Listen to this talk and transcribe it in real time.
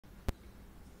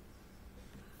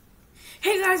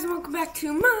Hey guys, and welcome back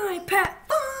to my pet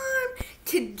farm.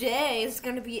 Today is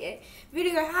going to be a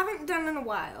video I haven't done in a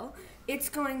while. It's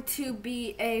going to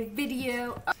be a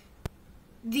video of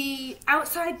the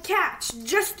outside catch.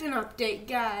 Just an update,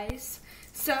 guys.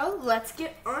 So let's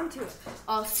get on to it.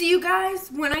 I'll see you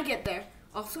guys when I get there.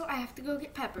 Also, I have to go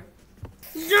get Pepper.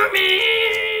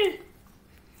 Zoomies!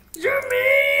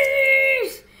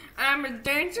 Zoomies! I'm a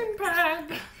dancing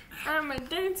pug. I'm a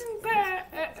dancing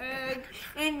pug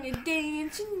in the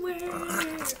dancing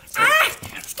world. Ah!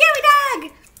 Scary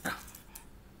dog!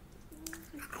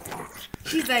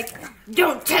 She's like,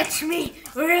 don't touch me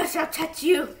or else I'll touch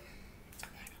you.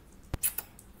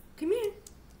 Come here.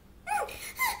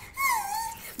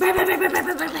 Bye, bye, bye, bye,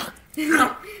 bye, bye, bye.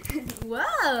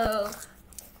 Whoa.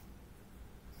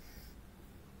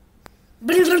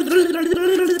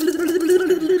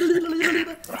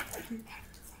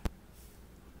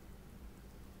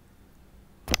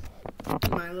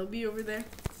 Milo be over there.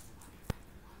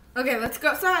 Okay, let's go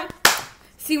outside.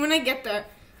 See when I get there.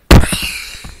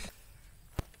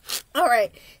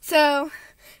 Alright, so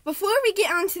before we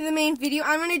get on to the main video,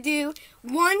 I'm going to do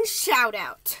one shout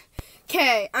out.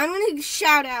 Okay, I'm going to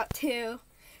shout out to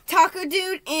Taco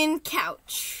Dude in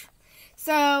Couch.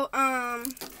 So,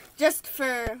 just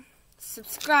for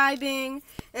subscribing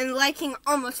and liking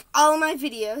almost all of my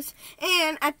videos.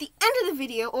 And at the end of the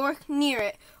video, or near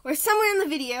it, or somewhere in the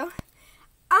video,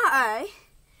 I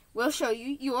will show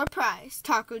you your prize,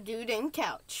 Taco Dude in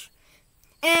Couch.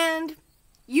 And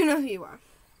you know who you are.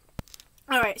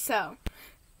 Alright, so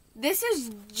this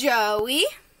is Joey.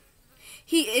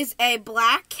 He is a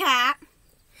black cat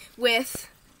with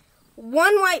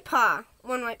one white paw.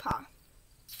 One white paw.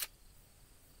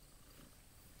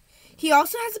 He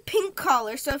also has a pink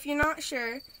collar, so if you're not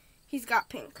sure, he's got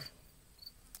pink.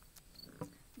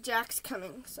 Jack's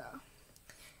coming, so.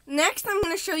 Next, I'm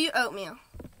going to show you Oatmeal.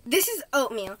 This is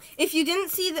Oatmeal. If you didn't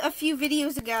see a few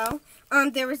videos ago,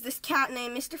 there was this cat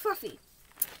named Mr. Fluffy.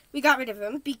 We got rid of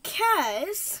him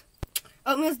because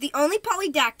Oatmeal's the only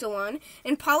polydactyl one,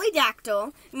 and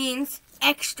polydactyl means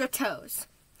extra toes.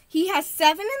 He has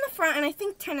 7 in the front and I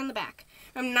think 10 in the back.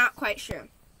 I'm not quite sure.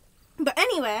 But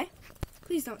anyway,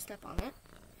 please don't step on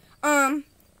it.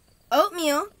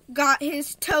 Oatmeal got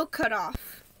his toe cut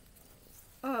off.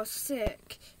 Oh,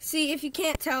 sick. See, if you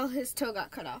can't tell, his toe got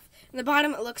cut off. In the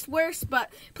bottom, it looks worse, but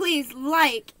please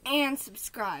like and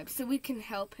subscribe so we can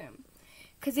help him.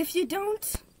 Because if you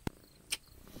don't,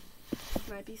 it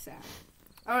might be sad.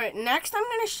 Alright, next I'm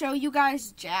going to show you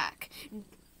guys Jack.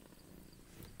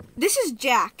 This is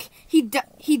Jack. He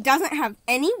doesn't have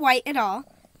any white at all.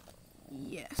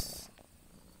 Yes.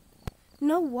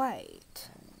 No white.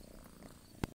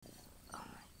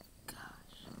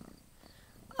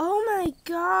 Oh my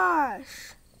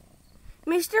gosh.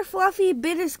 Mr. Fluffy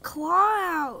bit his claw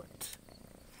out.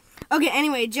 Okay,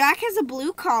 anyway, Jack has a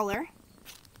blue collar.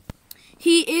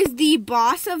 He is the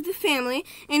boss of the family,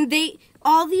 and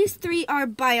all these three are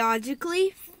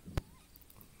biologically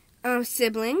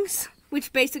siblings,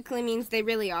 which basically means they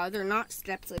really are. They're not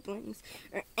step siblings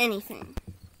or anything.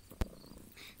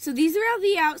 So these are all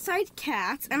the outside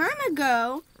cats, and I'm gonna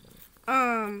go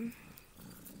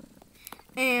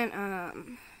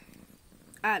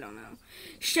I don't know,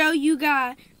 show you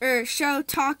guys, or show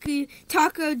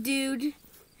Taco Dude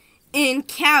in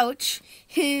Couch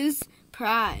his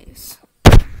prize.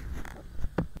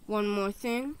 One more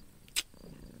thing.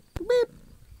 Boop,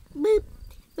 boop,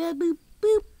 boop, boop,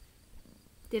 boop.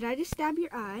 Did I just stab your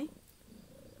eye?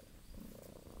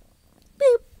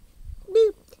 Boop,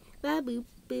 boop, ba boop,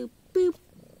 boop, boop.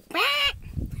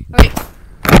 Alright.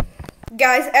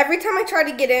 Guys, every time I try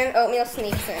to get in, Oatmeal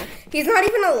sneaks in. He's not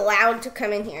even allowed to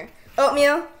come in here.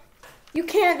 Oatmeal, you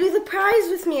can't do the prize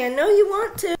with me. I know you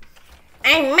want to.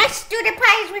 I must do the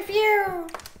prize with you.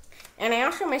 And I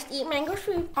also must eat mango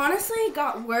fruit. Honestly, I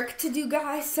got work to do,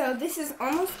 guys, so this is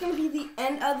almost going to be the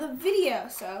end of the video.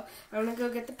 So I'm going to go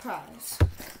get the prize.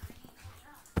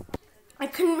 I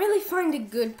couldn't really find a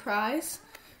good prize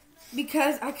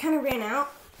because I kind of ran out.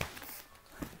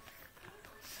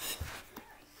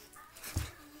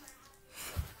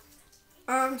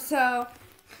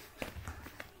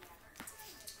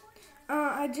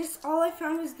 All I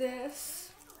found was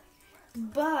this,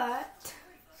 but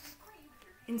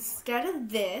instead of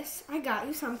this, I got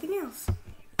you something else.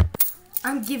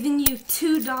 I'm giving you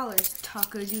 $2,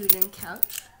 Taco Dude in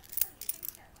Couch.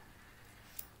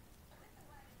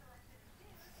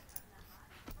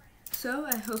 So,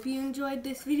 I hope you enjoyed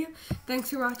this video.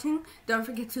 Thanks for watching. Don't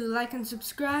forget to like and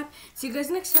subscribe. See you guys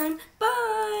next time.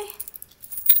 Bye!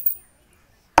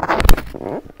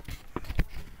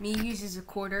 Me uses a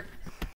quarter.